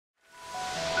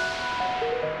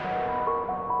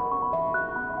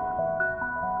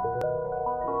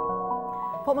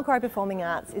Port Macquarie Performing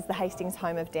Arts is the Hastings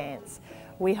home of dance.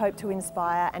 We hope to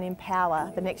inspire and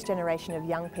empower the next generation of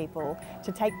young people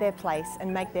to take their place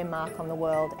and make their mark on the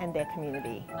world and their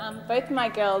community. Both of my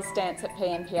girls dance at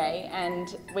PMPA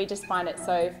and we just find it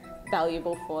so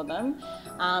valuable for them.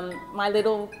 My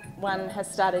little one has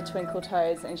started Twinkle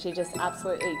Toes and she just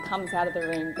absolutely comes out of the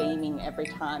room beaming every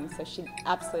time, so she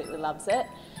absolutely loves it.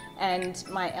 And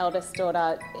my eldest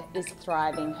daughter is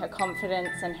thriving. Her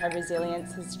confidence and her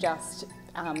resilience has just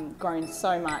grown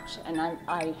so much, and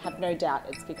I have no doubt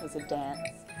it's because of dance.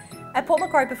 At Port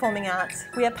Macquarie Performing Arts,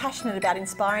 we are passionate about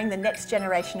inspiring the next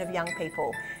generation of young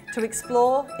people to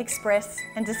explore, express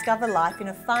and discover life in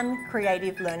a fun,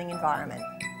 creative learning environment.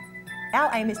 Our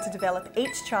aim is to develop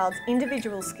each child's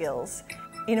individual skills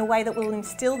in a way that will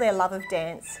instill their love of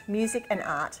dance, music and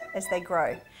art as they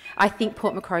grow. I think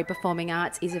Port Macquarie Performing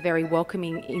Arts is a very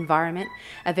welcoming environment,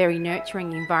 a very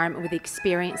nurturing environment with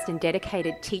experienced and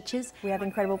dedicated teachers. We have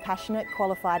incredible, passionate,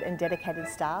 qualified and dedicated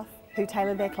staff who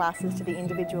tailor their classes to the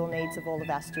individual needs of all of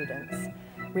our students.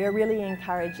 We are really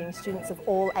encouraging students of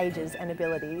all ages and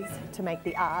abilities to make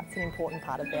the arts an important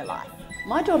part of their life.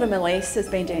 My daughter Melise has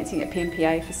been dancing at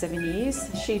PMPA for 7 years.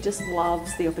 She just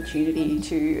loves the opportunity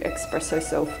to express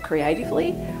herself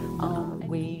creatively.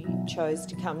 We chose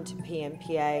to come to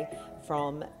PMPA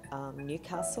from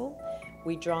Newcastle.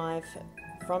 We drive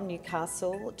from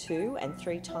Newcastle 2 and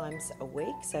 3 times a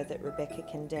week so that Rebecca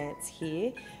can dance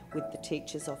here with the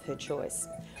teachers of her choice,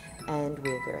 and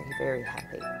we're very, very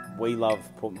happy. We love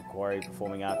Port Macquarie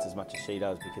Performing Arts as much as she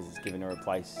does because it's given her a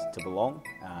place to belong.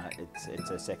 It's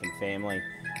her second family.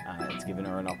 It's given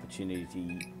her an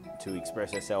opportunity to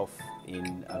express herself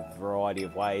in a variety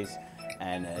of ways,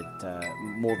 and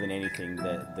more than anything,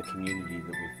 the community that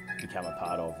we've become a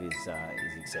part of is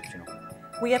exceptional.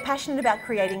 We are passionate about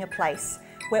creating a place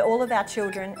where all of our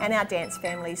children and our dance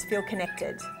families feel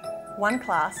connected, one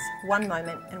class, one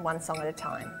moment and one song at a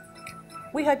time.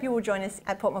 We hope you will join us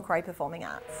at Port Macquarie Performing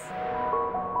Arts.